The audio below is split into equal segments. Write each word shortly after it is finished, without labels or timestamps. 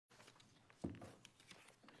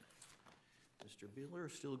Mr. Beeler,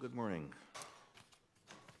 still good morning.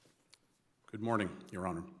 Good morning, Your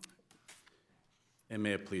Honor, and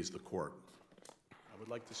may it please the Court. I would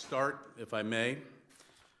like to start, if I may,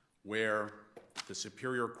 where the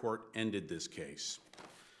Superior Court ended this case,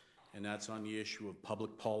 and that's on the issue of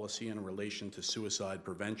public policy in relation to suicide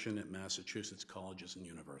prevention at Massachusetts colleges and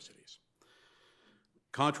universities.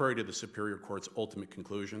 Contrary to the Superior Court's ultimate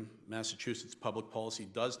conclusion, Massachusetts public policy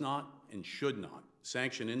does not and should not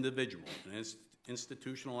sanction individual and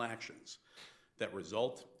institutional actions that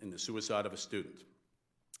result in the suicide of a student.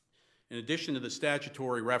 In addition to the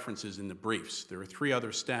statutory references in the briefs, there are three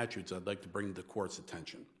other statutes I'd like to bring to the Court's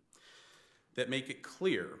attention that make it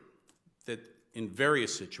clear that in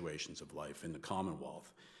various situations of life in the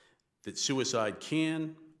Commonwealth, that suicide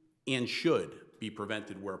can and should be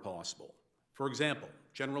prevented where possible. For example,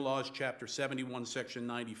 General Laws, Chapter 71, Section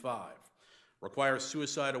 95, requires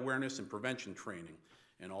suicide awareness and prevention training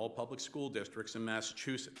in all public school districts in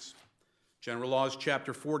Massachusetts. General Laws,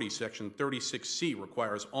 Chapter 40, Section 36C,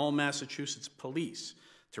 requires all Massachusetts police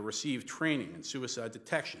to receive training in suicide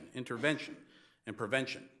detection, intervention, and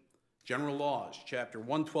prevention. General Laws, Chapter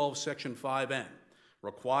 112, Section 5N,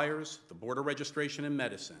 requires the Board of Registration in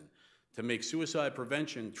Medicine to make suicide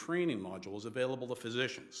prevention training modules available to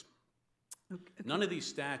physicians. Okay. None of these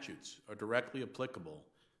statutes are directly applicable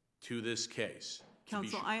to this case.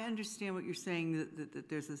 Counsel, I understand what you're saying, that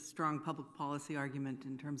there's a strong public policy argument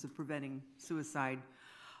in terms of preventing suicide,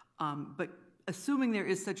 but assuming there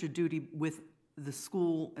is such a duty with the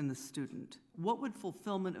school and the student, what would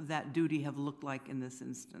fulfillment of that duty have looked like in this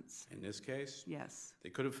instance? In this case? Yes. They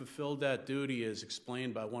could have fulfilled that duty as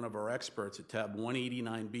explained by one of our experts at tab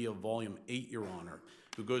 189B of Volume 8, Your Honor,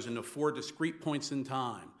 who goes into 4 discrete points in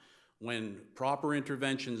time when proper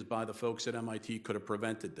interventions by the folks at MIT could have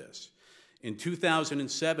prevented this. In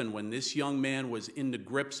 2007, when this young man was in the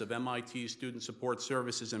grips of MIT's student support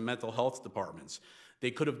services and mental health departments, they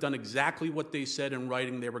could have done exactly what they said in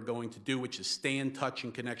writing they were going to do, which is stay in touch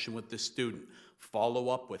and connection with this student, follow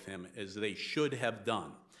up with him as they should have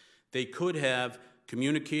done. They could have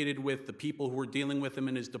communicated with the people who were dealing with him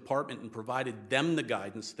in his department and provided them the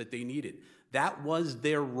guidance that they needed. That was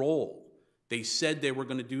their role. They said they were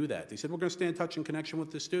going to do that. They said, we're going to stay in touch and connection with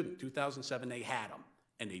this student. 2007, they had him,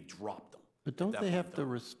 and they dropped him. But don't they have to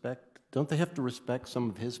respect some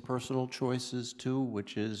of his personal choices too,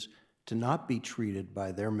 which is to not be treated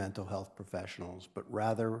by their mental health professionals, but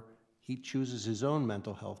rather he chooses his own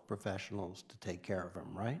mental health professionals to take care of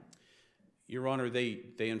him, right? Your Honor, they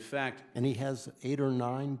in fact... And he has 8 or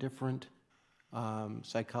 9 different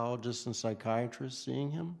psychologists and psychiatrists seeing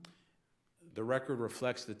him? The record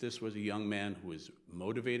reflects that this was a young man who was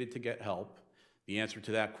motivated to get help. The answer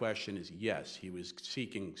to that question is yes. He was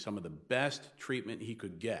seeking some of the best treatment he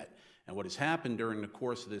could get. And what has happened during the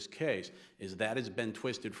course of this case is that has been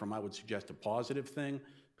twisted from, I would suggest, a positive thing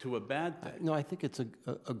to a bad thing. No, I think it's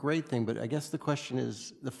a great thing, but I guess the question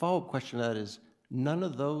is, the follow-up question to that is, none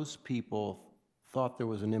of those people thought there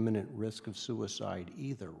was an imminent risk of suicide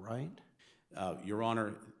either, right? Your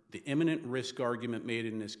Honor, the imminent risk argument made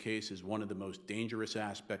in this case is one of the most dangerous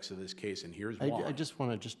aspects of this case, and here's why. I just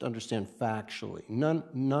want to understand factually.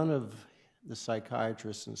 None of the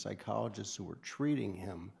psychiatrists and psychologists who were treating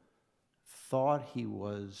him thought he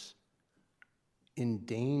was in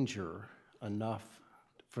danger enough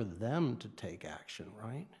for them to take action,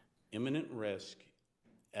 right? Imminent risk,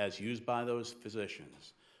 as used by those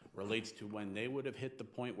physicians, relates to when they would have hit the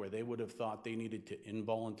point where they would have thought they needed to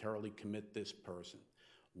involuntarily commit this person.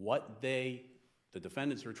 What the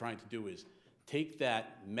defendants are trying to do is take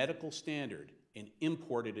that medical standard and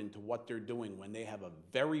import it into what they're doing when they have a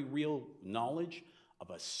very real knowledge of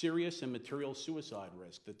a serious and material suicide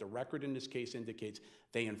risk that the record in this case indicates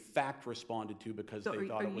they in fact responded to because they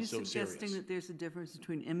thought it was so serious. Are you suggesting that there's a difference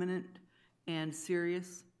between imminent and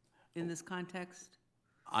serious in this context?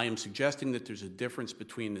 I am suggesting that there's a difference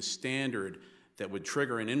between the standard that would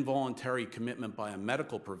trigger an involuntary commitment by a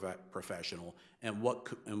medical professional and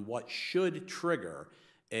what should trigger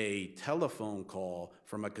a telephone call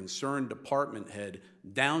from a concerned department head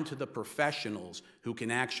down to the professionals who can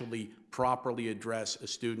actually properly address a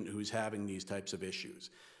student who's having these types of issues.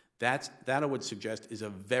 That I would suggest is a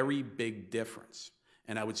very big difference.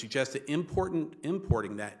 And I would suggest that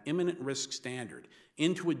importing that imminent risk standard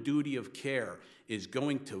into a duty of care is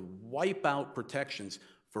going to wipe out protections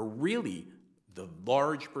for really the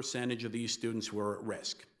large percentage of these students who are at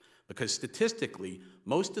risk. Because statistically,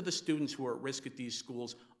 most of the students who are at risk at these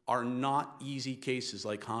schools are not easy cases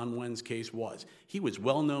like Han Wen's case was. He was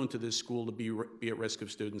well known to this school to be at risk of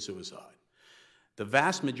student suicide. The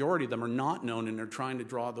vast majority of them are not known, and they're trying to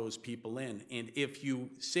draw those people in. And if you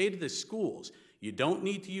say to the schools, You don't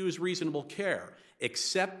need to use reasonable care,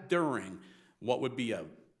 except during what would be a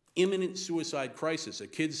imminent suicide crisis. A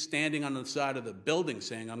kid's standing on the side of the building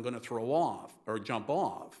saying, I'm going to throw off or jump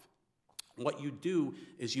off. What you do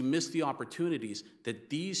is you miss the opportunities that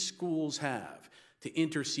these schools have to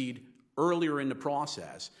intercede earlier in the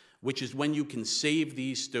process, which is when you can save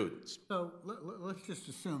these students. So let's just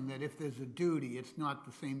assume that if there's a duty, it's not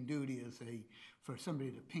the same duty as for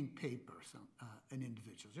somebody to pink paper an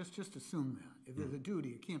individual. Just assume that. If there's a duty,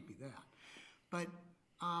 it can't be that. But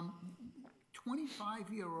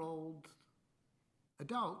 25-year-old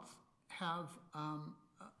adults have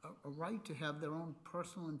a right to have their own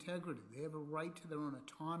personal integrity. They have a right to their own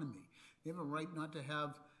autonomy. They have a right not to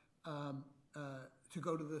have to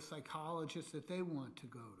go to the psychologist that they want to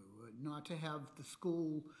go to, not to have the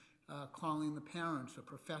school calling the parents or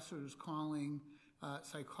professors calling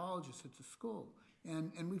psychologists at the school.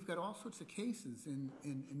 And we've got all sorts of cases in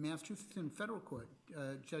Massachusetts in federal court.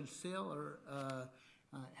 Judge Saylor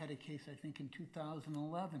had a case, I think, in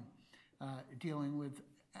 2011 dealing with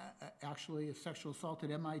actually a sexual assault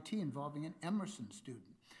at MIT involving an Emerson student,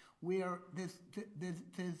 where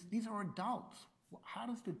these are adults. How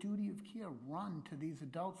does the duty of care run to these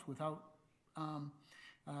adults without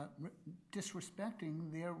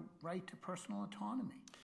disrespecting their right to personal autonomy?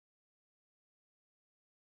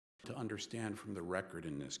 To understand from the record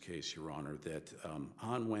in this case, Your Honor, that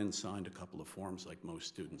Han Wen signed a couple of forms like most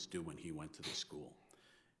students do when he went to the school.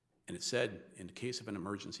 And it said, in the case of an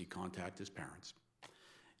emergency, contact his parents.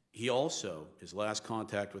 He also, his last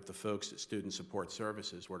contact with the folks at Student Support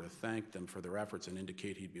Services were to thank them for their efforts and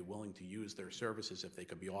indicate he'd be willing to use their services if they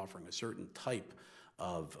could be offering a certain type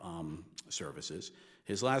of services.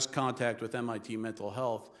 His last contact with MIT Mental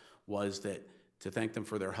Health was that to thank them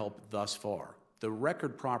for their help thus far. The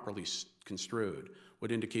record properly construed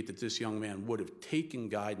would indicate that this young man would have taken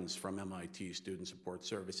guidance from MIT Student Support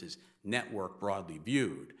Services network broadly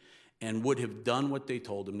viewed and would have done what they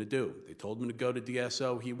told him to do. They told him to go to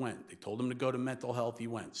DSO, he went. They told him to go to mental health, he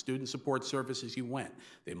went. Student Support Services, he went.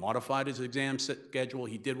 They modified his exam schedule,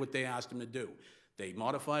 he did what they asked him to do. They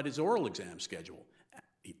modified his oral exam schedule.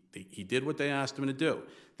 He did what they asked him to do.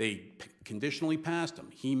 They conditionally passed him.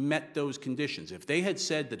 He met those conditions. If they had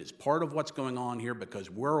said that it's part of what's going on here because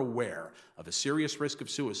we're aware of a serious risk of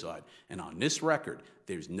suicide, and on this record,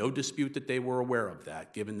 there's no dispute that they were aware of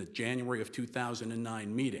that, given the January of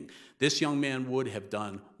 2009 meeting, this young man would have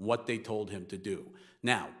done what they told him to do.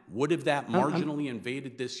 Now, would have that marginally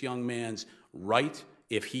invaded this young man's right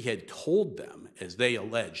if he had told them, as they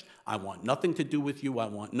alleged, I want nothing to do with you, I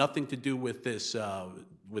want nothing to do with this,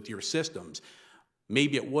 with your systems?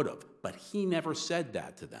 Maybe it would have, but he never said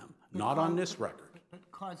that to them, not on this record. But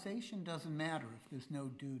causation doesn't matter if there's no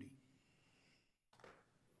duty.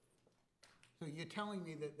 So you're telling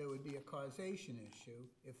me that there would be a causation issue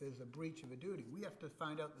if there's a breach of a duty. We have to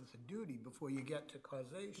find out there's a duty before you get to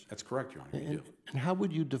causation. That's correct, Your Honor, you do. And how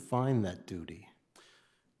would you define that duty?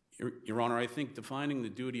 Your Honor, I think defining the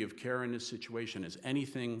duty of care in this situation as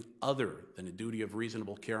anything other than a duty of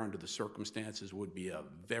reasonable care under the circumstances would be a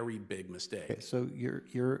very big mistake. Okay, so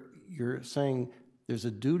you're saying there's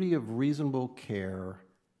a duty of reasonable care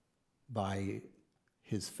by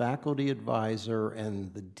his faculty advisor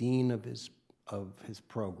and the dean of his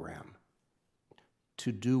program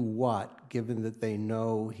to do what, given that they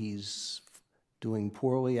know he's doing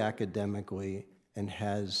poorly academically and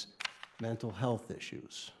has mental health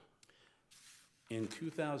issues? In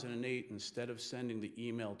 2008, instead of sending the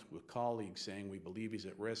email to a colleague saying we believe he's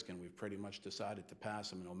at risk and we've pretty much decided to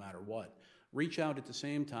pass him no matter what, reach out at the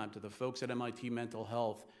same time to the folks at MIT Mental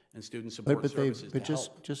Health and Student Support Services to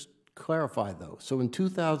help. Just clarify though. So in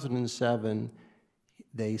 2007,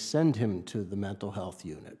 they send him to the mental health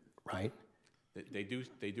unit, right? They do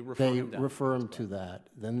refer him down. They refer him to that.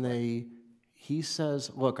 Then he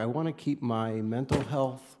says, look, I want to keep my mental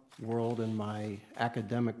health world and my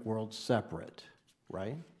academic world separate,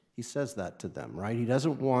 right? He says that to them, right? He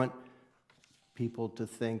doesn't want people to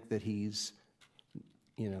think that he's,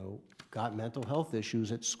 got mental health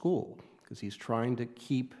issues at school because he's trying to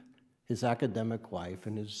keep his academic life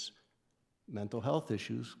and his mental health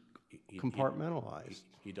issues compartmentalized.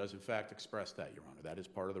 He does, in fact, express that, Your Honor. That is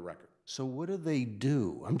part of the record. So what do they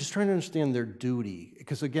do? I'm just trying to understand their duty.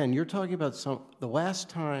 Because again, you're talking about the last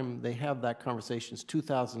time they have that conversation is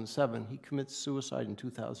 2007. He commits suicide in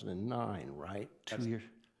 2009, right?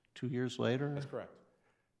 2 years later? That's correct.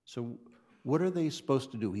 So what are they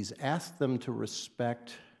supposed to do? He's asked them to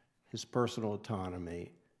respect his personal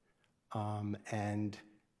autonomy, and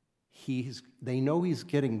they know he's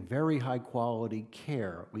getting very high quality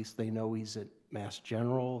care. At least they know he's at Mass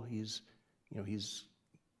General. He's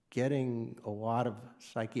getting a lot of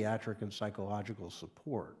psychiatric and psychological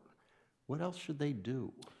support. What else should they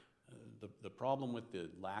do? The problem with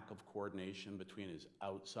the lack of coordination between his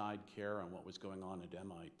outside care and what was going on at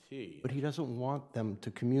MIT. But he doesn't want them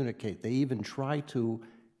to communicate. They even try to,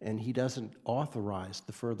 and he doesn't authorize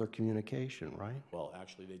the further communication, right? Well,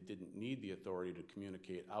 actually, they didn't need the authority to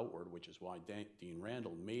communicate outward, which is why Dean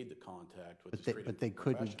Randall made the contact with his treating But they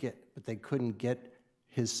couldn't professional. but they couldn't get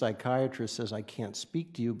his psychiatrist says, I can't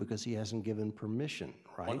speak to you because he hasn't given permission,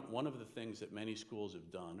 right? One of the things that many schools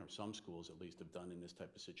have done, or some schools at least have done in this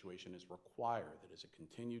type of situation, is require that as a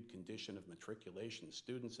continued condition of matriculation,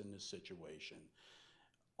 students in this situation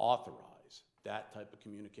authorize that type of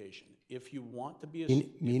communication. If you want to be a...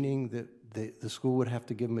 Meaning that the school would have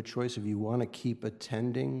to give him a choice. If you want to keep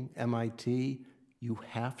attending MIT, you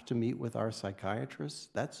have to meet with our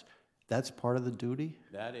psychiatrist? That's part of the duty?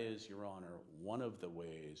 That is, Your Honor, one of the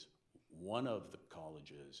ways, one of the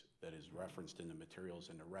colleges that is referenced in the materials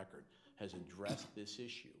in the record has addressed this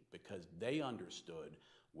issue because they understood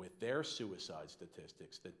with their suicide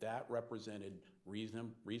statistics that represented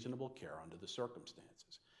reasonable care under the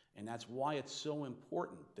circumstances. And that's why it's so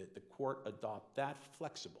important that the court adopt that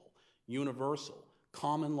flexible, universal,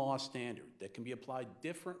 common law standard that can be applied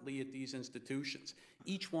differently at these institutions.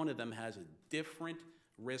 Each one of them has a different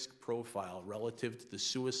risk profile relative to the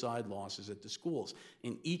suicide losses at the schools.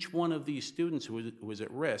 And each one of these students who is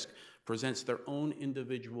at risk presents their own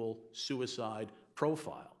individual suicide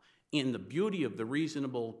profile. And the beauty of the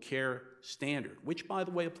reasonable care standard, which, by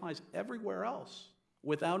the way, applies everywhere else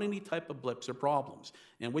without any type of blips or problems,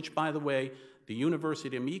 and which, by the way, the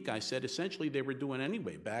University amici said essentially they were doing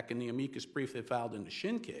anyway back in the amicus brief they filed in the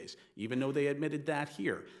Shin case, even though they admitted that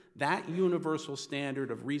here. That universal standard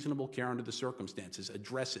of reasonable care under the circumstances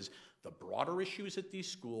addresses the broader issues at these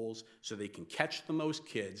schools so they can catch the most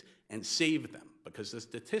kids and save them, because the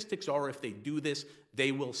statistics are if they do this,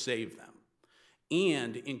 they will save them.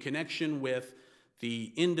 And in connection with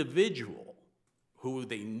the individual who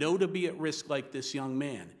they know to be at risk like this young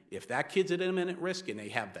man, if that kid's at imminent risk and they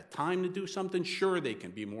have the time to do something, sure, they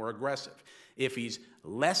can be more aggressive. If he's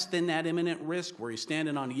less than that imminent risk, where he's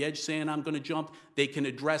standing on the edge saying, I'm going to jump, they can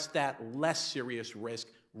address that less serious risk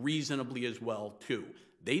reasonably as well, too.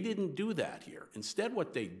 They didn't do that here. Instead,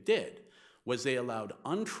 what they did was they allowed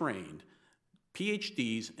untrained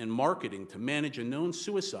PhDs in marketing to manage a known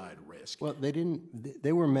suicide risk. Well,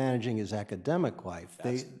 they were managing his academic life.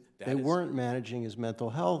 They weren't managing his mental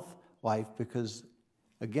health life because,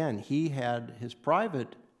 again, he had his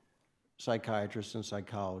private psychiatrists and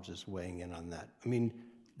psychologists weighing in on that. I mean,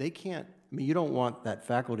 they can't, I mean, you don't want that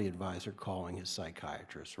faculty advisor calling his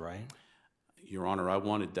psychiatrist, right? Your Honor, I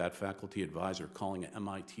wanted that faculty advisor calling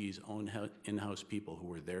MIT's own in-house people who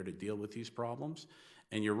were there to deal with these problems.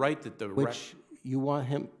 And you're right that Which you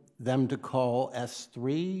want them to call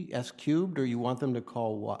S3, S cubed, or you want them to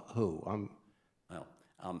call what, who?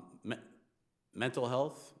 Mental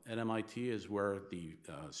health at MIT is where the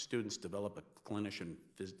students develop a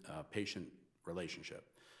clinician-patient relationship.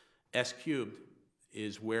 S cubed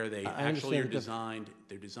is where they actually are designed.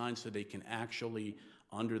 They're designed so they can actually,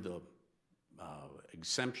 under the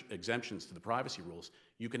exemptions to the privacy rules,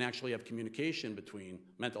 you can actually have communication between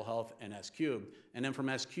mental health and S cubed, and then from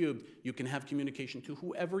S cubed, you can have communication to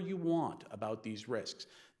whoever you want about these risks.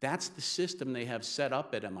 That's the system they have set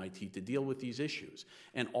up at MIT to deal with these issues.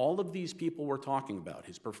 And all of these people we're talking about,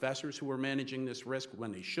 his professors who are managing this risk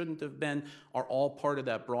when they shouldn't have been, are all part of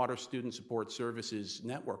that broader student support services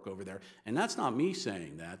network over there. And that's not me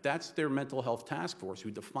saying that. That's their mental health task force who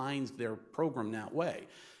defines their program that way.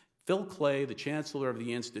 Phil Clay, the chancellor of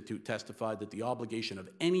the institute, testified that the obligation of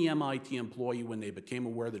any MIT employee when they became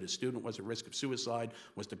aware that a student was at risk of suicide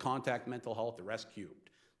was to contact mental health or S cubed.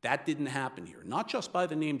 That didn't happen here, not just by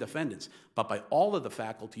the named defendants, but by all of the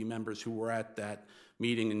faculty members who were at that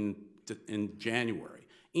meeting in January.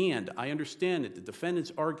 And I understand that the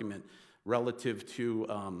defendant's argument relative to,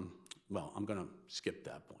 well, I'm going to skip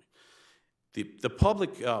that point. The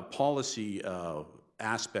public policy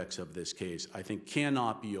aspects of this case, I think,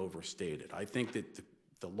 cannot be overstated. I think that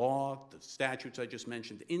the law, the statutes I just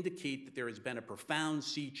mentioned, indicate that there has been a profound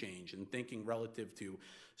sea change in thinking relative to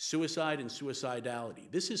suicide and suicidality.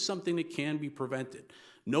 This is something that can be prevented.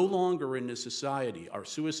 No longer in this society are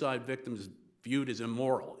suicide victims viewed as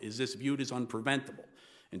immoral. Is this viewed as unpreventable?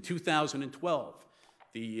 In 2012,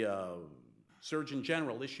 the Surgeon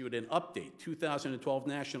General issued an update, 2012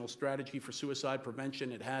 National Strategy for Suicide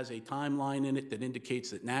Prevention. It has a timeline in it that indicates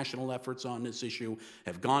that national efforts on this issue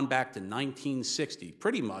have gone back to 1960,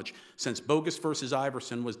 pretty much since Bogus versus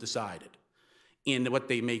Iverson was decided. And what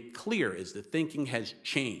they make clear is the thinking has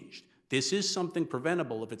changed. This is something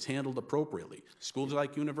preventable if it's handled appropriately. Schools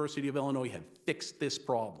like University of Illinois have fixed this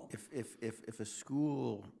problem. If a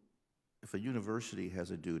school, if a university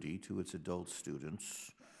has a duty to its adult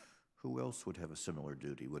students, who else would have a similar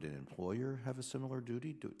duty? Would an employer have a similar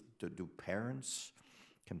duty? Do parents,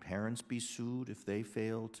 can parents be sued if they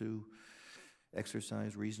fail to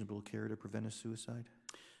exercise reasonable care to prevent a suicide?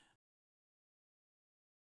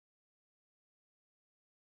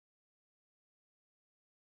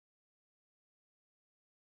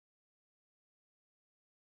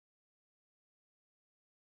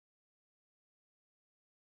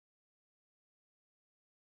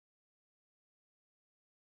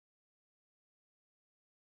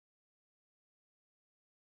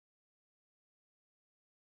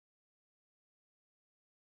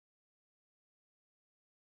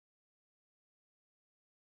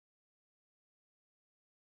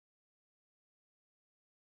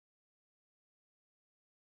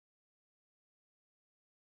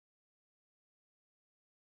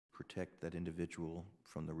 Protect that individual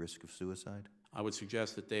from the risk of suicide? I would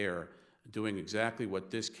suggest that they are doing exactly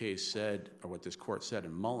what this case said, or what this court said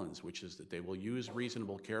in Mullins, which is that they will use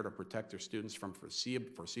reasonable care to protect their students from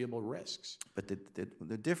foreseeable risks. But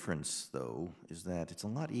the difference, though, is that it's a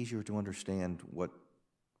lot easier to understand what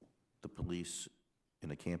the police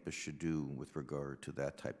in a campus should do with regard to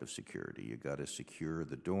that type of security. You got to secure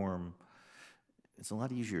the dorm. It's a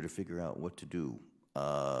lot easier to figure out what to do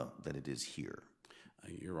than it is here.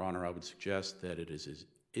 Your Honor, I would suggest that it is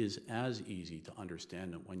as easy to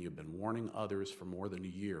understand that when you've been warning others for more than a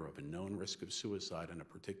year of a known risk of suicide in a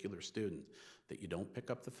particular student, that you don't pick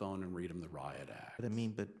up the phone and read them the riot act. But I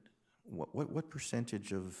mean, what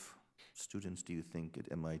percentage of students do you think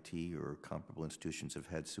at MIT or comparable institutions have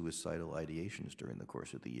had suicidal ideations during the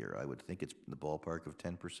course of the year? I would think it's in the ballpark of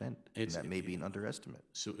 10%, and that may be an underestimate.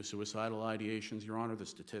 Suicidal ideations, Your Honor, the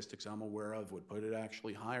statistics I'm aware of would put it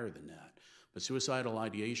actually higher than that. But suicidal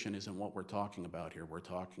ideation isn't what we're talking about here. We're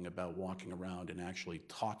talking about walking around and actually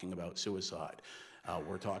talking about suicide.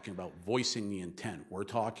 We're talking about voicing the intent. We're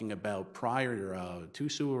talking about prior two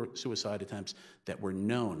suicide attempts that were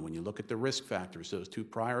known. When you look at the risk factors, those two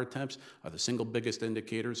prior attempts are the single biggest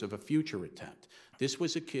indicators of a future attempt. This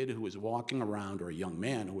was a kid who was walking around, or a young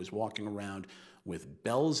man who was walking around with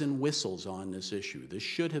bells and whistles on this issue. This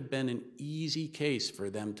should have been an easy case for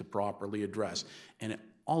them to properly address. And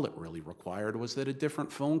all it really required was that a different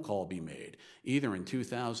phone call be made, either in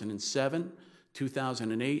 2007,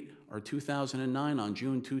 2008, or 2009, on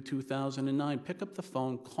June 2, 2009. Pick up the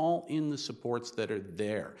phone, call in the supports that are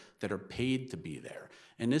there, that are paid to be there.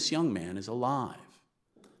 And this young man is alive.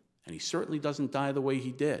 And he certainly doesn't die the way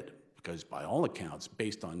he did, because by all accounts,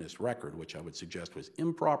 based on this record, which I would suggest was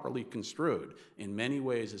improperly construed in many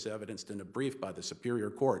ways as evidenced in a brief by the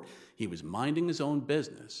Superior Court, he was minding his own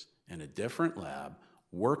business in a different lab,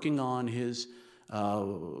 working on his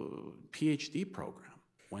PhD program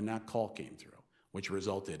when that call came through, which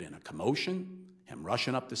resulted in a commotion, him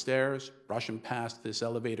rushing up the stairs, rushing past this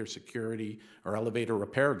elevator security or elevator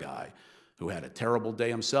repair guy who had a terrible day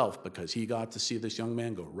himself because he got to see this young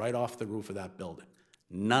man go right off the roof of that building.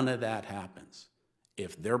 None of that happens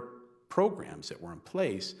if their programs that were in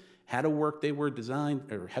place had to work they were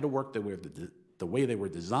designed, or had to work the way they were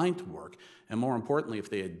designed to work, and more importantly, if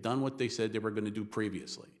they had done what they said they were going to do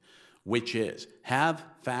previously, which is have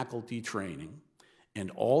faculty training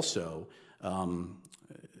and also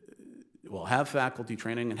have faculty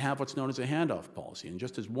training and have what's known as a handoff policy. And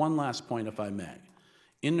just as one last point, if I may,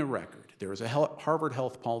 in the record, there is a Harvard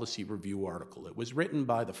Health Policy Review article. It was written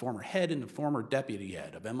by the former head and the former deputy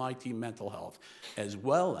head of MIT Mental Health, as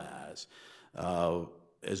well as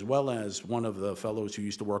one of the fellows who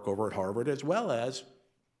used to work over at Harvard, as well as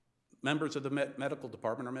members of the medical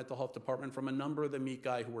department or mental health department from a number of the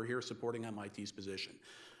MICI who were here supporting MIT's position.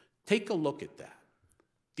 Take a look at that.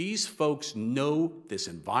 These folks know this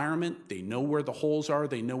environment, they know where the holes are,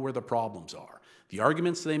 they know where the problems are. The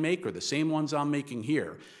arguments they make are the same ones I'm making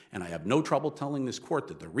here, and I have no trouble telling this court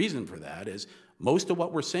that the reason for that is most of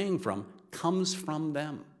what we're saying comes from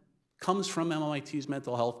them, comes from MIT's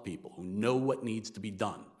mental health people who know what needs to be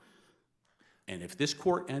done. And if this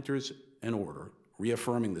court enters an order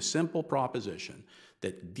reaffirming the simple proposition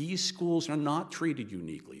that these schools are not treated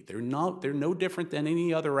uniquely, they're no different than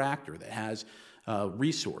any other actor that has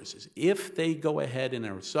resources. If they go ahead and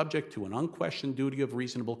are subject to an unquestioned duty of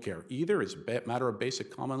reasonable care, either as a matter of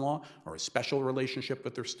basic common law or a special relationship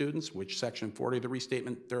with their students, which Section 40 of the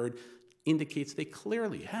Restatement Third indicates they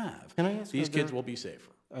clearly have, these kids will be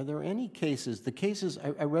safer. Are there any cases,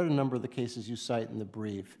 I read a number of the cases you cite in the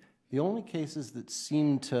brief, the only cases that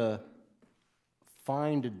seem to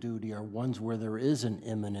find a duty are ones where there is an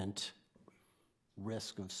imminent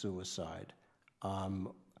risk of suicide.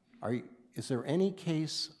 Is there any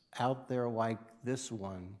case out there like this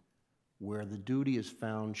one where the duty is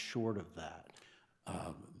found short of that?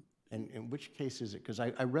 And in which case is it? Because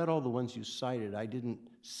I read all the ones you cited. I didn't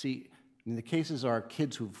see, I mean, the cases are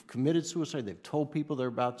kids who've committed suicide. They've told people they're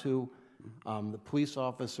about to. The police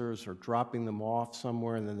officers are dropping them off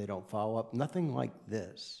somewhere and then they don't follow up. Nothing like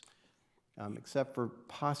this, except for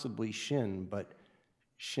possibly Shin, but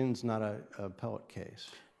Shin's not a appellate case.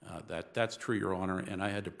 That's true, Your Honor, and I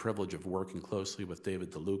had the privilege of working closely with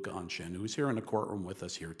David DeLuca on Shin, who's here in the courtroom with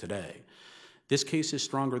us here today. This case is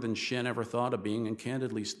stronger than Shin ever thought of being, and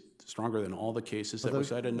candidly stronger than all the cases that were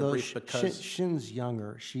cited in the brief because... Shin's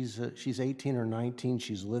younger. She's 18 or 19.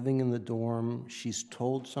 She's living in the dorm. She's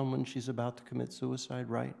told someone she's about to commit suicide,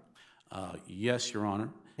 right? Yes, Your Honor.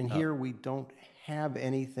 And here we don't have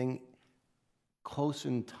anything close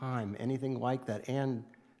in time, anything like that. And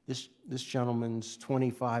this gentleman's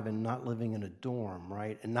 25 and not living in a dorm,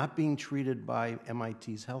 right? And not being treated by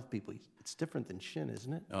MIT's health people. It's different than Shin,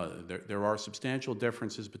 isn't it? There are substantial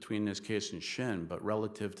differences between this case and Shin, but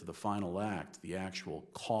relative to the final act, the actual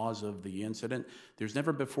cause of the incident, there's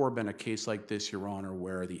never before been a case like this, Your Honor,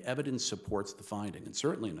 where the evidence supports the finding, and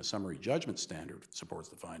certainly in a summary judgment standard supports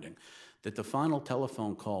the finding, that the final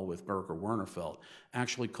telephone call with Berger Wernerfeld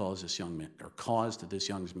actually caused this young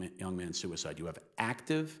young man's suicide. You have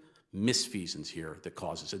active misfeasance here that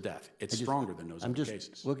causes a death. It's stronger than those other cases.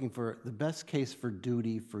 I'm just looking for the best case for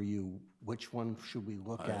duty for you. Which one should we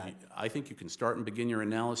look at? I think you can start and begin your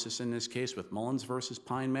analysis in this case with Mullins versus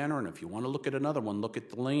Pine Manor, and if you want to look at another one, look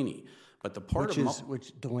at Delaney. But the part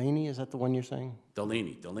which Delaney, is that the one you're saying?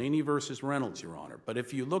 Delaney versus Reynolds, Your Honor. But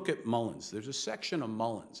if you look at Mullins, there's a section of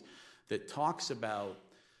Mullins that talks about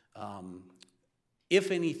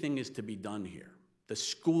if anything is to be done here, the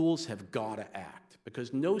schools have got to act,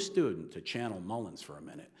 because no student, to channel Mullins for a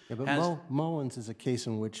minute, yeah, but Mullins is a case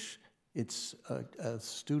in which it's a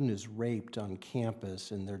student is raped on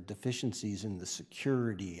campus and there are deficiencies in the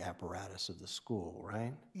security apparatus of the school,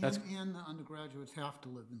 right? And the undergraduates have to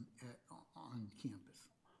live on campus.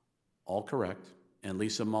 All correct. And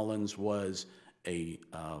Lisa Mullins was a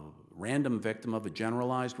random victim of a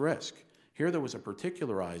generalized risk. Here there was a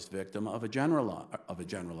particularized victim of a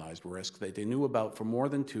generalized risk that they knew about for more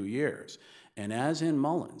than 2 years. And as in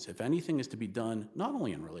Mullins, if anything is to be done, not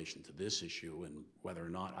only in relation to this issue and whether or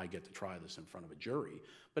not I get to try this in front of a jury,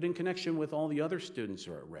 but in connection with all the other students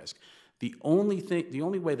who are at risk, the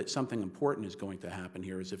only way that something important is going to happen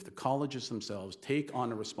here is if the colleges themselves take on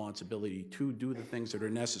the responsibility to do the things that are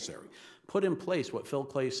necessary. Put in place what Phil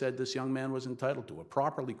Clay said this young man was entitled to, a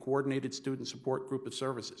properly coordinated student support group of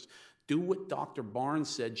services. Do what Dr. Barnes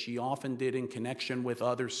said she often did in connection with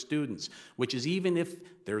other students, which is even if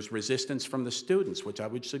there's resistance from the students, which I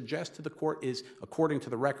would suggest to the court is, according to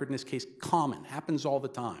the record in this case, common, happens all the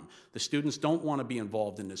time. The students don't want to be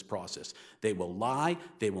involved in this process. They will lie,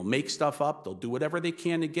 they will make stuff up, they'll do whatever they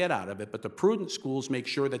can to get out of it, but the prudent schools make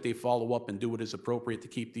sure that they follow up and do what is appropriate to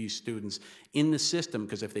keep these students in the system,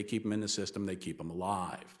 because if they keep them in the system, they keep them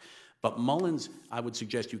alive. But Mullins, I would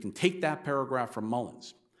suggest you can take that paragraph from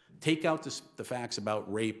Mullins, take out the facts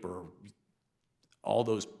about rape or all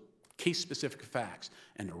those case-specific facts,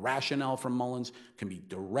 and the rationale from Mullins can be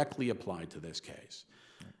directly applied to this case.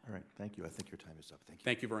 All right, thank you. I think your time is up. Thank you.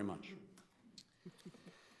 Thank you very much.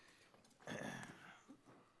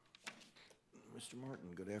 Mr.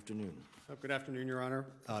 Martin, good afternoon. Good afternoon, Your Honor.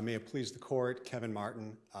 May it please the court, Kevin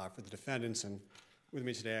Martin for the defendants, and with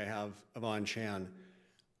me today I have Yvonne Chan.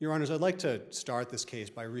 Your Honors, I'd like to start this case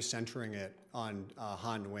by recentering it on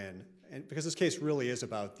Han Nguyen, and because this case really is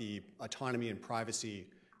about the autonomy and privacy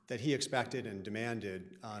that he expected and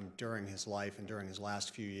demanded during his life and during his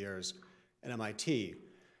last few years at MIT.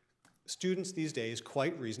 Students these days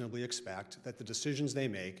quite reasonably expect that the decisions they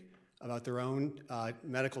make about their own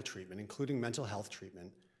medical treatment, including mental health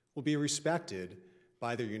treatment, will be respected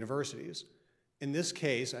by their universities. In this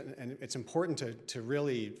case, and it's important to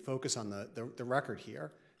really focus on the record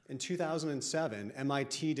here, in 2007,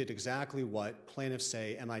 MIT did exactly what plaintiffs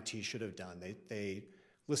say MIT should have done. They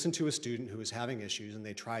listened to a student who was having issues and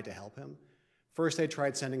they tried to help him. First, they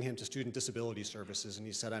tried sending him to Student Disability Services, and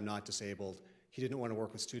he said, "I'm not disabled." He didn't want to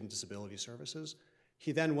work with Student Disability Services.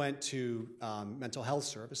 He then went to Mental Health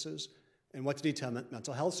Services, and what did he tell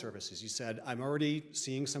Mental Health Services? He said, "I'm already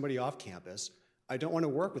seeing somebody off campus. I don't want to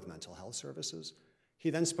work with Mental Health Services." He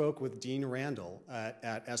then spoke with Dean Randall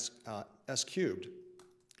at S Cubed.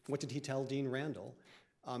 What did he tell Dean Randall?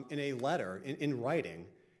 In a letter, in writing,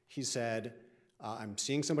 he said, "I'm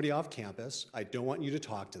seeing somebody off campus. I don't want you to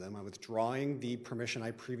talk to them. I'm withdrawing the permission I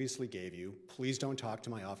previously gave you. Please don't talk to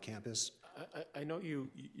my off-campus I know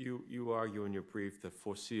you argue in your brief that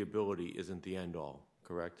foreseeability isn't the end-all,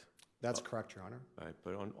 correct? That's correct, Your Honor. Right,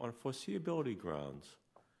 but on foreseeability grounds,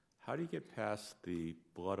 how do you get past the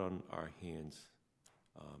blood on our hands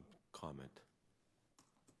comment?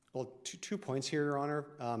 Well, two points here, Your Honor.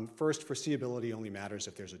 First, foreseeability only matters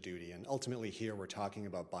if there's a duty, and ultimately here we're talking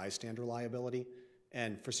about bystander liability,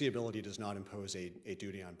 and foreseeability does not impose a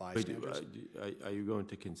duty on bystanders. Are you going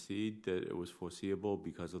to concede that it was foreseeable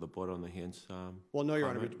because of the blood on the hands? Well, no, Your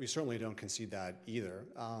Honor, we certainly don't concede that either.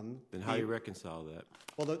 Then how do you reconcile that?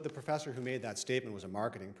 Well, the professor who made that statement was a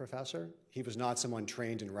marketing professor. He was not someone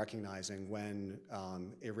trained in recognizing when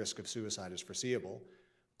a risk of suicide is foreseeable.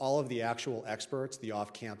 All of the actual experts, the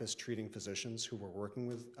off-campus treating physicians who were working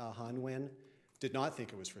with Han Nguyen, did not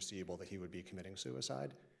think it was foreseeable that he would be committing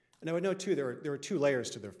suicide. And I would note, too, there are two layers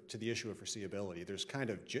to the issue of foreseeability. There's kind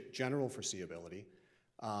of general foreseeability.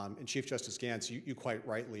 And Chief Justice Gantz, you quite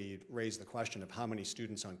rightly raised the question of how many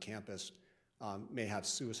students on campus may have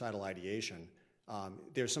suicidal ideation.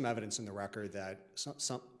 There's some evidence in the record that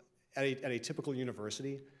at a typical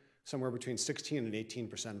university, somewhere between 16 and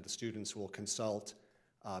 18% of the students will consult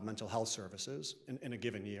mental health services in a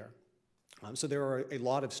given year. So there are a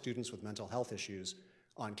lot of students with mental health issues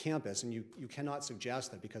on campus, and you cannot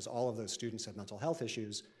suggest that because all of those students have mental health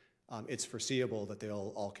issues, it's foreseeable that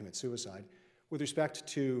they'll all commit suicide. With respect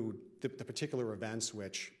to the particular events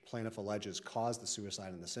which plaintiff alleges caused the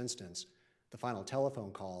suicide in this instance, the final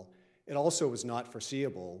telephone call, it also was not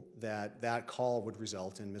foreseeable that that call would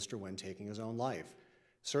result in Mr. Nguyen taking his own life.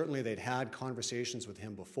 Certainly they'd had conversations with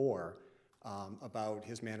him before about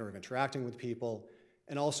his manner of interacting with people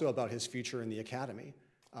and also about his future in the academy.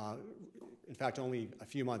 In fact, only a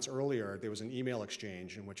few months earlier, there was an email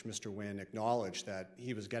exchange in which Mr. Nguyen acknowledged that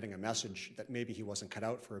he was getting a message that maybe he wasn't cut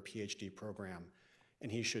out for a PhD program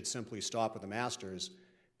and he should simply stop with a master's.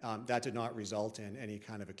 That did not result in any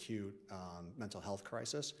kind of acute mental health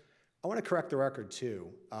crisis. I want to correct the record, too.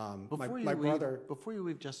 Before you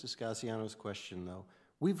leave Justice Gaziano's question, though,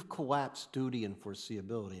 we've collapsed duty and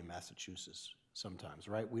foreseeability in Massachusetts sometimes,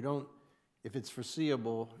 right? We don't, if it's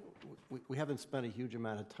foreseeable, we haven't spent a huge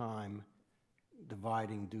amount of time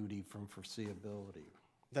dividing duty from foreseeability.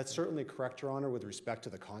 That's certainly correct, Your Honor, with respect to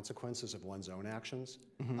the consequences of one's own actions.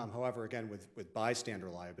 However, again, with bystander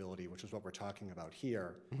liability, which is what we're talking about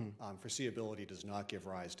here, foreseeability does not give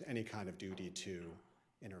rise to any kind of duty to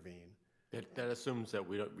intervene. That assumes that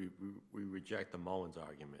we reject the Mullins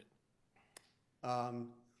argument.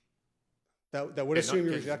 That would assume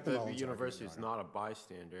you reject the Mullins argument. The university is not a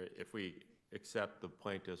bystander if we accept the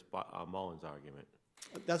plaintiff's Mullins argument.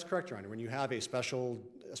 That's correct, Your Honor. When you have a special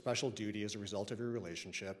duty as a result of your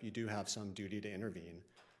relationship, you do have some duty to intervene.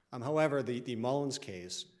 However, the Mullins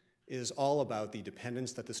case is all about the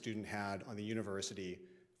dependence that the student had on the university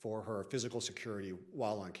for her physical security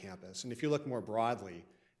while on campus. And if you look more broadly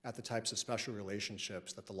at the types of special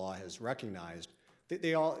relationships that the law has recognized,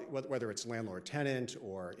 they all, whether it's landlord-tenant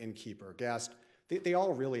or innkeeper-guest, they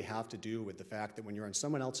all really have to do with the fact that when you're on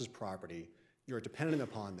someone else's property, you're dependent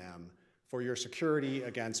upon them for your security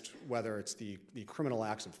against whether it's the criminal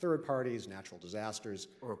acts of third parties, natural disasters.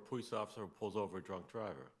 Or a police officer pulls over a drunk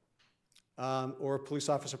driver. Or a police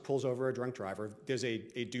officer pulls over a drunk driver. There's a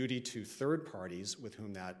duty to third parties with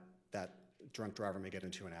whom that drunk driver may get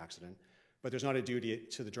into an accident, but there's not a duty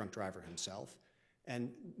to the drunk driver himself.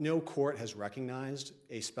 And no court has recognized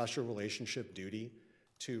a special relationship duty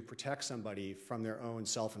to protect somebody from their own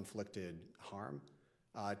self-inflicted harm.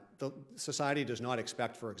 The society does not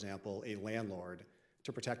expect, for example, a landlord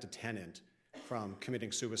to protect a tenant from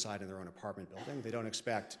committing suicide in their own apartment building. They don't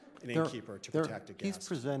expect an innkeeper to protect a guest. He's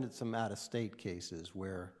presented some out-of-state cases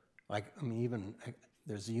where, even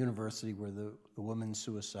there's a university where the woman's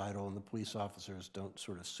suicidal and the police officers don't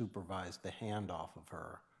sort of supervise the handoff of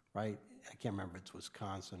her, right? I can't remember if it's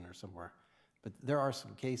Wisconsin or somewhere. But there are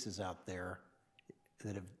some cases out there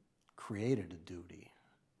that have created a duty.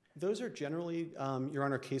 Those are generally, Your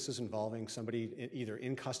Honor, cases involving somebody either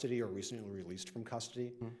in custody or recently released from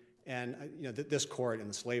custody. And this court in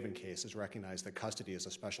the Slavin case has recognized that custody is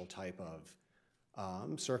a special type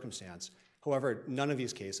of circumstance. However, none of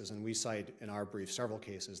these cases, and we cite in our brief several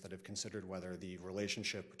cases that have considered whether the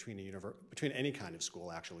relationship between any kind of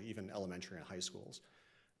school, actually, even elementary and high schools,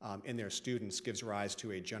 and their students gives rise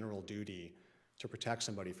to a general duty to protect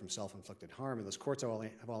somebody from self-inflicted harm. And those courts have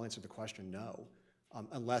all answered the question no.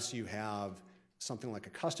 Unless you have something like a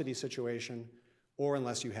custody situation or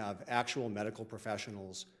unless you have actual medical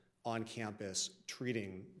professionals on campus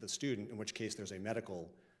treating the student, in which case there's a medical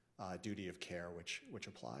duty of care which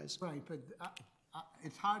applies. Right, but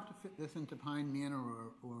it's hard to fit this into Pine Manor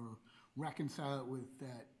or reconcile it with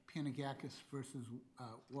that Panagakis versus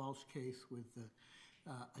Walsh case with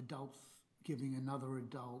the adults giving another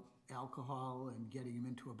adult alcohol and getting him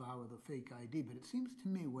into a bar with a fake ID. But it seems to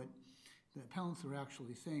me what the appellants are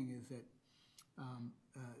actually saying is that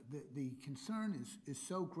the concern is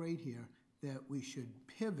so great here that we should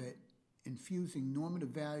pivot, infusing normative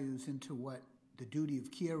values into what the duty of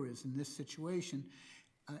care is in this situation,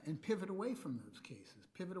 and pivot away from those cases,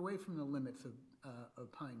 pivot away from the limits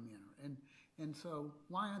of Pine Manor. And so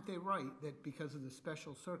why aren't they right that because of the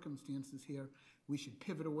special circumstances here, we should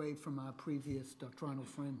pivot away from our previous doctrinal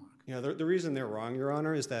framework? You know, the reason they're wrong, Your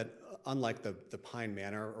Honor, is that unlike the Pine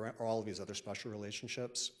Manor or all of these other special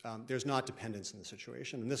relationships, there's not dependence in the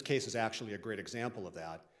situation. And this case is actually a great example of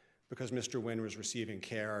that because Mr. Nguyen was receiving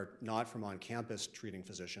care not from on-campus treating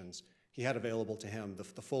physicians. He had available to him the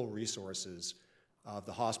full resources of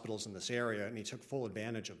the hospitals in this area, and he took full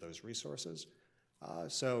advantage of those resources.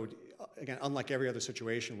 So again, unlike every other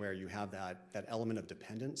situation where you have that element of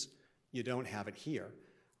dependence, you don't have it here,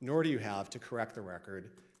 nor do you have, to correct the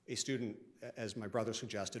record, a student, as my brother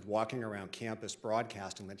suggested, walking around campus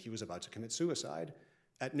broadcasting that he was about to commit suicide.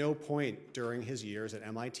 At no point during his years at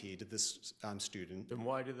MIT did this student... Then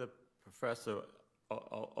why did the professor,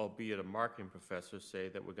 albeit a marketing professor, say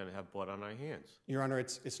that we're going to have blood on our hands? Your Honor,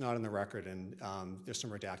 it's not in the record, and there's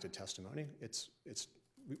some redacted testimony.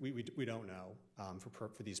 We don't know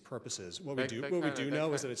for these purposes. What we do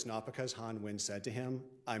know is that it's not because Han Nguyen said to him,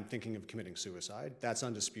 "I'm thinking of committing suicide." That's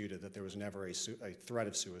undisputed. That there was never a threat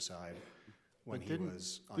of suicide when he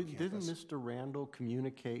was on campus. Didn't Mr. Randall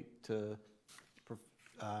communicate to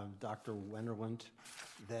Dr. Wenderland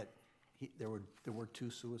that there were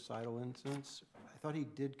two suicidal incidents? I thought he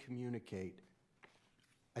did communicate.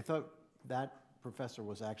 I thought that professor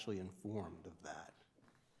was actually informed of that.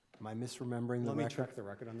 Am I misremembering the record? Let me check the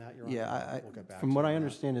record on that, Your Honor. Yeah, we'll get back from to what you I on that.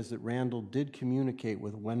 understand is that Randall did communicate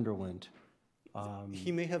with Wenderland.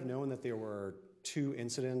 He may have known that there were two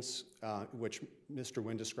incidents, which Mr.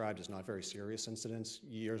 Nguyen described as not very serious incidents,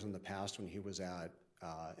 years in the past when he was at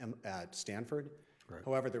Stanford. Right.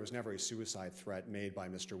 However, there was never a suicide threat made by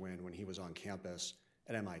Mr. Nguyen when he was on campus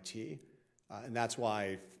at MIT. And that's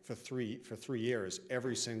why for three years,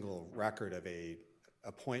 every single record of a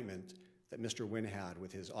appointment that Mr. Nguyen had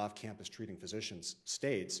with his off-campus treating physicians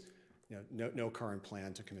states, no current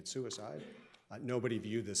plan to commit suicide. Nobody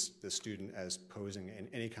viewed this student as posing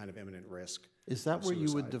any kind of imminent risk. Is that where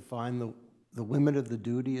you would define the limit of the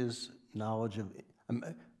duty as knowledge of?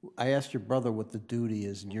 I asked your brother what the duty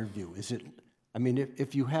is in your view. Is it? I mean,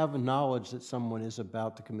 if you have a knowledge that someone is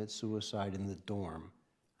about to commit suicide in the dorm,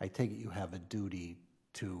 I take it you have a duty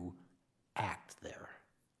to act there.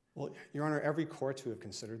 Well, Your Honor, every court to have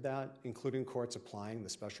considered that, including courts applying the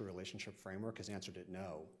special relationship framework, has answered it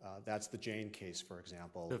no. That's the Jane case, for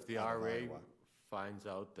example. If the RA finds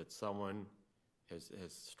out that someone has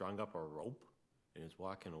strung up a rope and is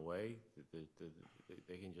walking away,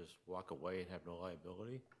 they can just walk away and have no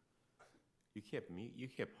liability? You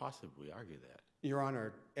can't possibly argue that. Your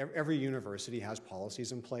Honor, every university has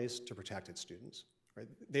policies in place to protect its students. Right?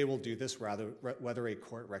 They will do this whether a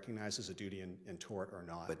court recognizes a duty in tort or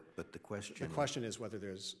not. But the question... The question is whether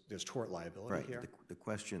there's tort liability here. The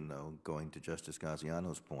question, though, going to Justice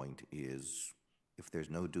Gaziano's point, is if there's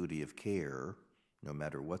no duty of care, no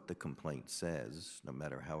matter what the complaint says, no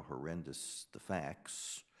matter how horrendous the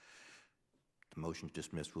facts, the motion to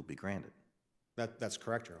dismiss will be granted. That's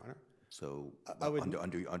correct, Your Honor. So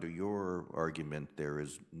under your argument, there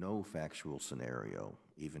is no factual scenario,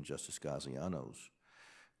 even Justice Gaziano's,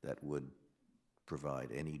 that would provide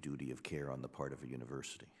any duty of care on the part of a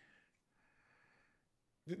university.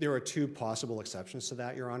 There are two possible exceptions to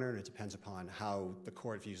that, Your Honor, and it depends upon how the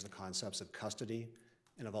court views the concepts of custody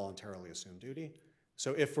and a voluntarily assumed duty.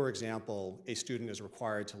 So if, for example, a student is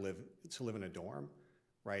required to live in a dorm,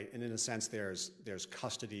 right, and in a sense there's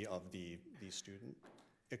custody of the student,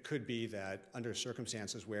 it could be that under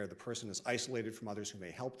circumstances where the person is isolated from others who may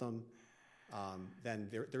help them, then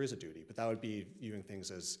there is a duty, but that would be viewing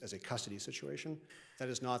things as a custody situation. That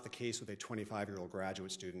is not the case with a 25-year-old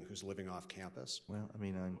graduate student who's living off campus. Well, I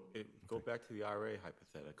mean, go back to the RA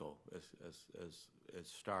hypothetical, as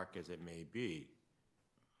stark as it may be.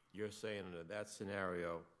 You're saying under that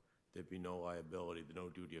scenario, there'd be no liability, no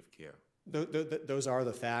duty of care. Those are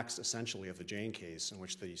the facts, essentially, of the Jane case, in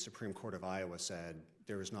which the Supreme Court of Iowa said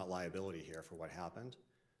there is not liability here for what happened,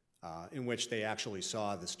 in which they actually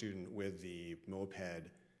saw the student with the moped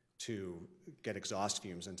to get exhaust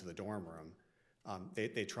fumes into the dorm room.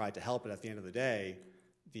 They tried to help, but at the end of the day,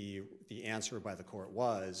 the answer by the court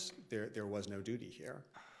was there was no duty here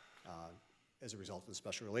as a result of the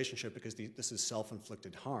special relationship, because this is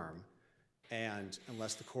self-inflicted harm, And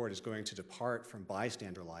unless the court is going to depart from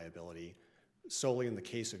bystander liability solely in the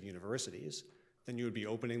case of universities, then you would be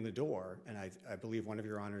opening the door, and I believe one of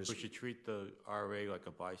your honors... We should treat the RA like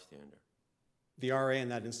a bystander. The RA in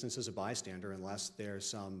that instance is a bystander unless there's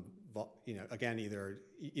some, again,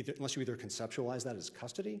 unless you either conceptualize that as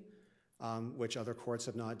custody, which other courts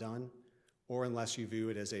have not done, or unless you view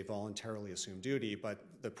it as a voluntarily assumed duty. But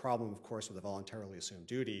the problem, of course, with a voluntarily assumed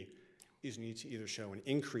duty is you need to either show an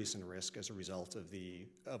increase in risk as a result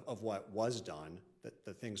of what was done,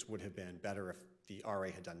 that things would have been better if the RA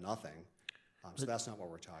had done nothing. So that's not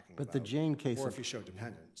what we're talking about. But the Jane case... Or if you show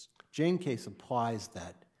dependence. Jane case applies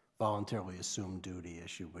that voluntarily assumed duty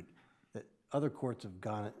issue, but that other courts have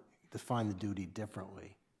defined the duty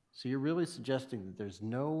differently. So you're really suggesting that there's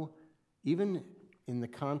no, even in the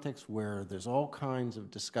context where there's all kinds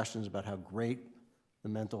of discussions about how great the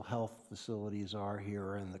mental health facilities are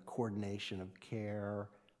here and the coordination of care,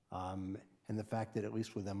 and the fact that at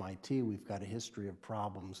least with MIT we've got a history of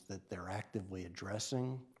problems that they're actively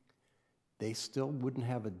addressing, they still wouldn't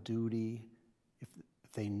have a duty if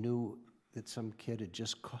they knew that some kid had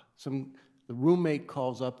just, the roommate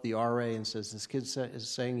calls up the RA and says, this kid is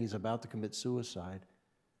saying he's about to commit suicide.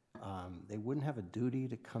 They wouldn't have a duty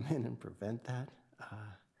to come in and prevent that?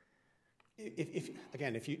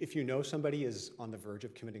 If you know somebody is on the verge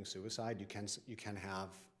of committing suicide, you can have,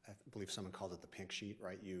 I believe someone called it the pink sheet,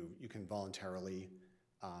 right? You can voluntarily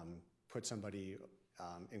put somebody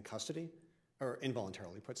in custody, or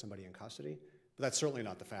involuntarily put somebody in custody. But that's certainly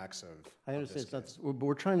not the facts of I understand. This case.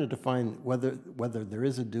 We're trying to define whether there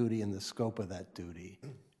is a duty and the scope of that duty.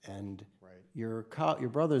 And right. Your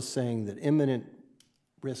brother's saying that imminent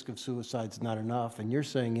risk of suicide is not enough, and you're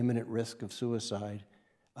saying imminent risk of suicide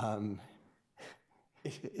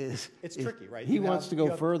it's tricky, right? He wants to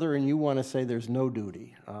go further, and you want to say there's no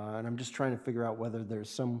duty. And I'm just trying to figure out whether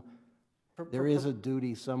there's there is a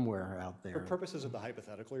duty somewhere out there. For purposes of the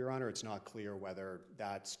hypothetical, Your Honor, it's not clear whether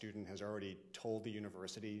that student has already told the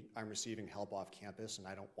university, I'm receiving help off campus and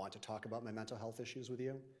I don't want to talk about my mental health issues with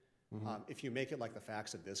you. Mm-hmm. If you make it like the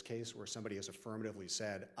facts of this case, where somebody has affirmatively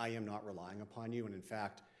said, I am not relying upon you, and in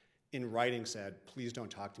fact, in writing said, please don't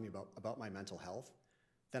talk to me about my mental health,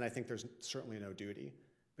 then I think there's certainly no duty,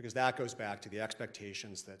 because that goes back to the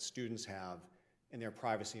expectations that students have in their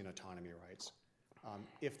privacy and autonomy rights.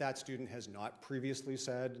 If that student has not previously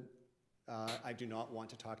said, I do not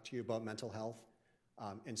want to talk to you about mental health,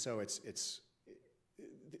 and so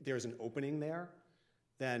there's an opening there,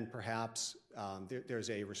 then perhaps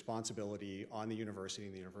there's a responsibility on the university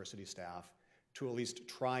and the university staff to at least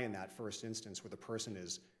try in that first instance where the person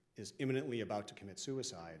is imminently about to commit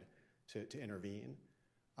suicide to intervene.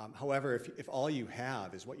 However, if all you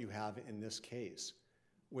have is what you have in this case,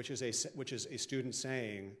 which is a student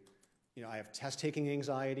saying, I have test-taking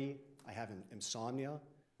anxiety, I have insomnia,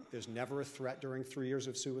 there's never a threat during 3 years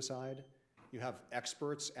of suicide, you have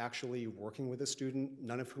experts actually working with a student,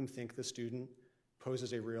 none of whom think the student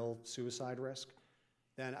poses a real suicide risk,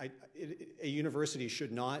 then a university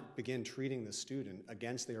should not begin treating the student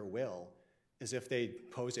against their will as if they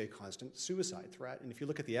pose a constant suicide threat. And if you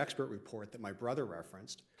look at the expert report that my brother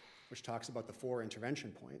referenced, which talks about the 4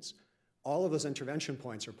 intervention points, all of those intervention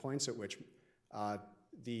points are points at which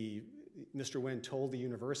Mr. Nguyen told the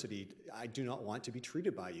university, I do not want to be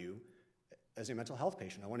treated by you as a mental health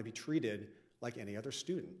patient. I want to be treated like any other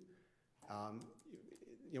student.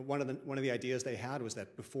 One of the ideas they had was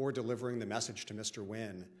that before delivering the message to Mr.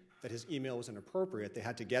 Nguyen that his email was inappropriate, they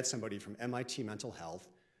had to get somebody from MIT Mental Health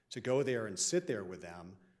to go there and sit there with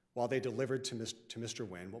them while they delivered to Mr.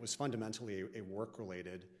 Nguyen what was fundamentally a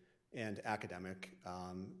work-related and academic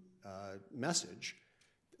message.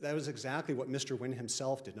 That was exactly what Mr. Nguyen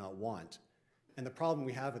himself did not want. And the problem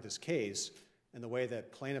we have with this case, and the way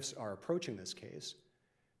that plaintiffs are approaching this case,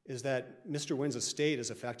 is that Mr. Nguyen's estate is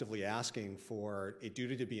effectively asking for a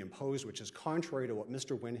duty to be imposed, which is contrary to what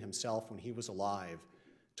Mr. Nguyen himself, when he was alive,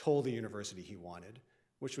 told the university he wanted,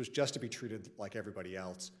 which was just to be treated like everybody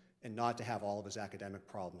else and not to have all of his academic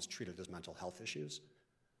problems treated as mental health issues.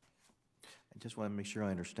 I just want to make sure I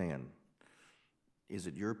understand. Is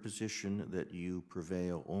it your position that you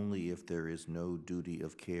prevail only if there is no duty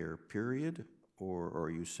of care, period? Or are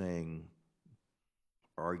you saying,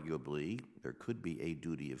 arguably, there could be a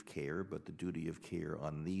duty of care, but the duty of care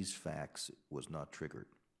on these facts was not triggered?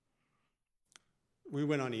 We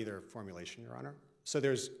went on either formulation, Your Honor. So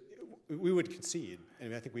we would concede,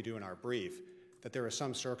 and I think we do in our brief, that there are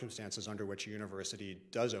some circumstances under which a university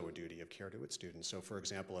does owe a duty of care to its students. So, for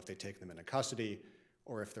example, if they take them into custody,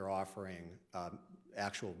 or if they're offering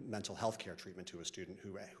actual mental health care treatment to a student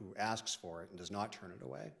who asks for it and does not turn it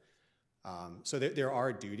away. So there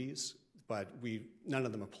are duties, but none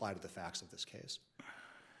of them apply to the facts of this case.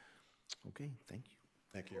 Okay, thank you.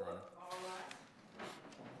 Thank you, Your Honor.